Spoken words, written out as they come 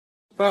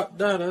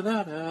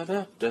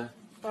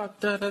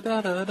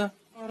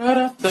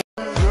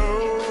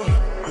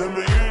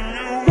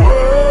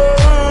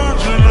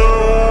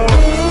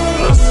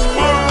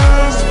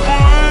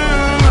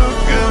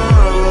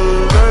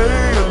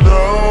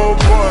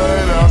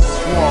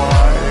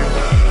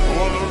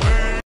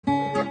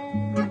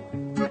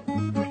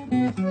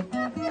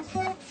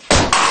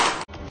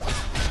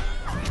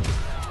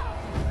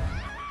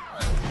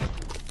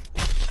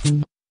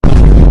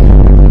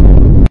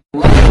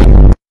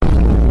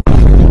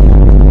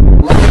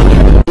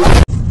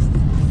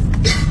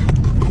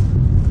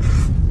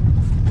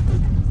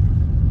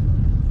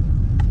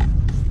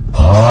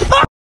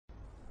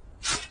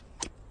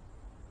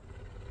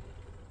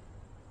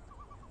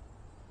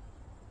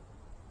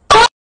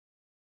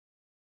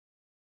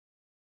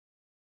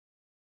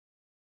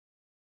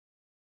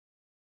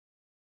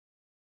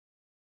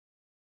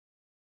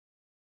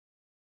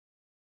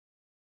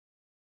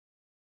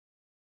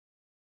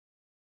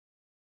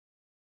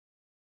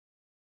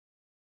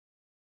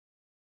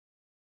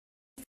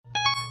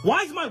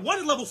Why is my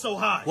wanted level so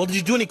high? Well, did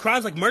you do any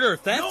crimes like murder or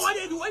theft? No, I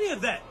didn't do any of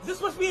that. This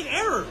must be an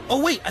error.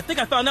 Oh, wait, I think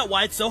I found out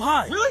why it's so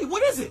high. Really?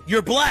 What is it?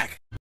 You're black.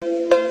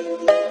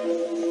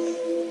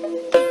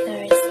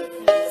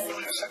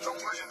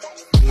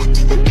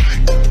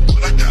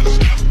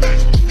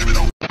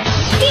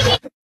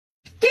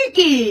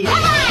 Kiki!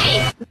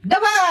 Давай!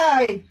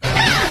 Давай!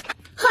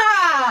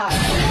 Ха!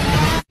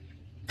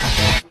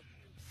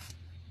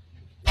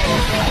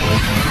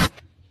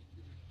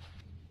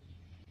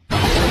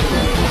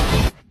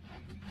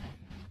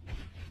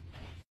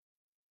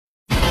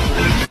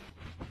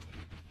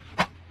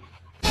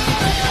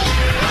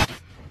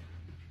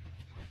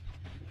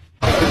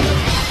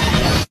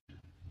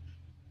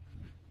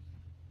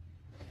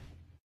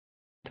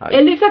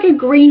 It looks like a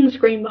green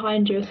screen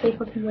behind you. It's so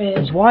fucking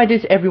weird. Why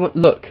does everyone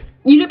look?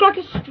 You look like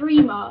a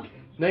streamer.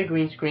 No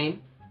green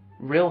screen,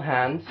 real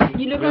hands.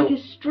 You look like a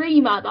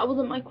streamer. That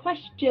wasn't my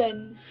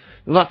question.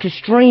 Like a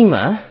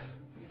streamer?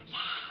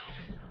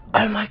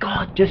 Oh my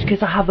god! Just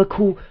because I have a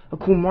cool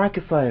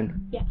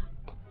microphone. Yeah.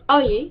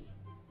 Are you?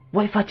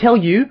 What if I tell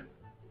you?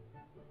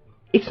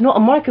 It's not a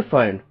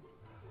microphone.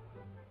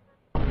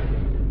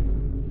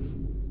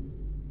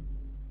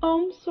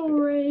 I'm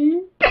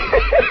sorry.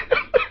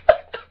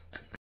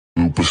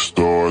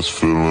 Superstars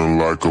feeling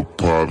like a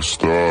pop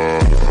star.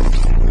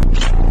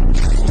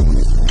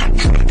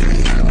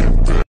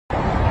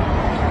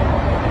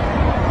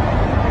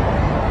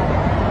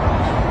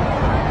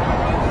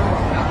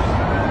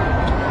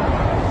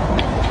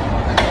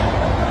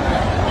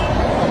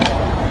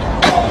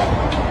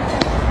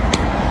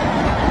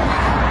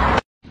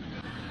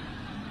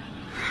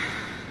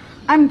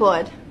 I'm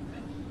bored.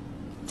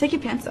 Take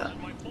your pants off.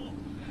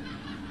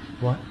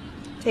 What?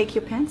 Take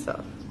your pants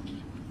off.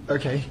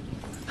 Okay.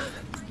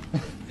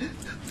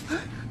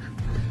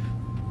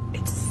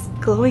 It's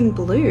glowing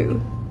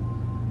blue.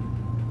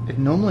 It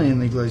normally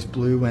only glows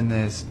blue when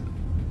there's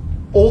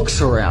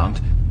orcs around.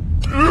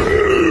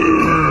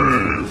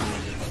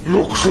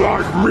 Looks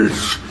like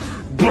meat's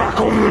back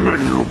on the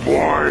menu,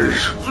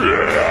 boys.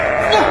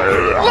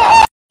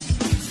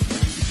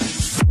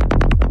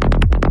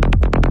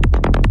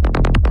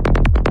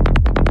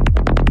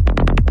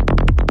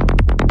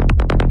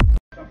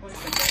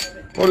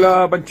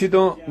 Hola,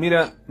 Panchito.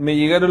 Mira, me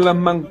llegaron las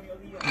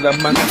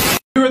mangas.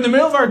 We were in the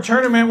middle of our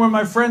tournament when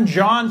my friend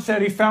John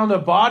said he found a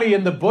body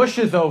in the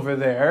bushes over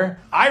there.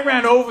 I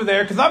ran over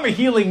there because I'm a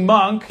healing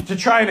monk to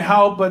try and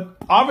help, but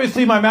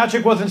obviously my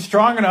magic wasn't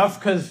strong enough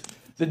because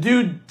the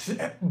dude's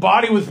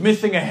body was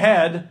missing a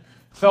head.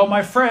 So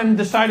my friend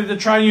decided to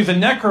try and use a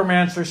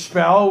necromancer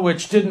spell,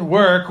 which didn't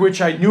work,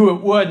 which I knew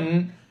it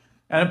wouldn't.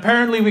 And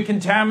apparently we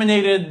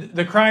contaminated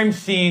the crime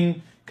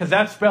scene because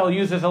that spell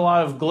uses a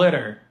lot of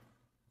glitter.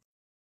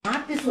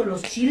 Tomates o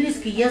los chiles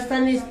que ya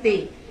están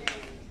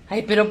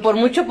Ay, pero por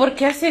mucho, ¿por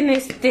qué hacen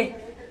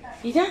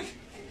Mira.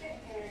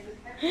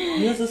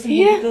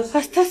 Mira,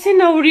 hasta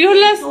hacen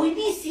aureolas. Estoy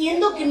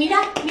diciendo que mira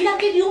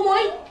qué de humo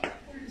hay.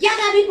 Ya,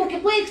 Gaby, porque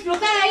puede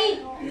explotar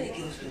ahí.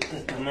 Quiero explotar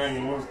esta madre,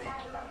 monstruo.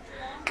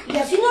 ¿Y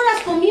así no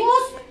las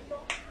comimos?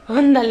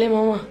 Ándale,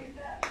 mamá.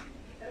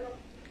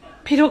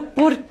 Pero,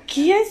 ¿por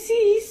qué así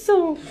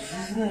hizo?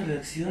 Pues es una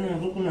reacción, a lo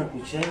mejor con la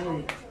cuchara.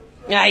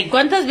 Ay,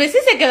 ¿cuántas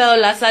veces se ha quedado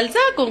la salsa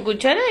con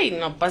cuchara y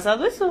no ha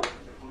pasado eso?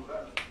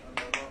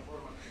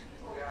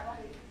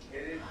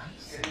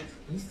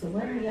 Listo,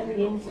 bueno, ya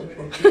veremos el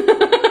porqué.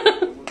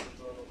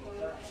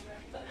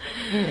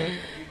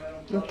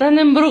 ¡Me están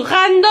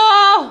embrujando!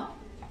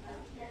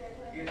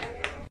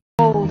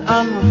 Old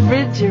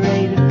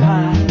unrefrigerated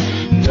pie.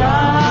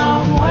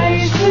 Dumb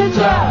ways to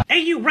die. Hey,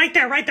 you, right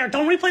there.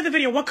 Don't replay the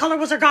video. What color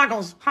was her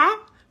goggles? Huh?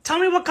 Tell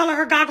me what color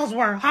her goggles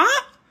were,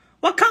 huh?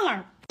 What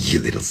color? You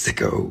little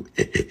sicko.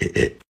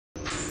 Hey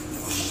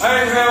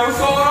man, what's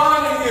going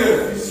on in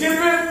here? You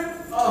skipping?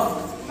 Oh,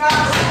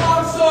 nah, it's a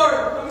long story.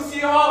 Let me see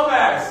your whole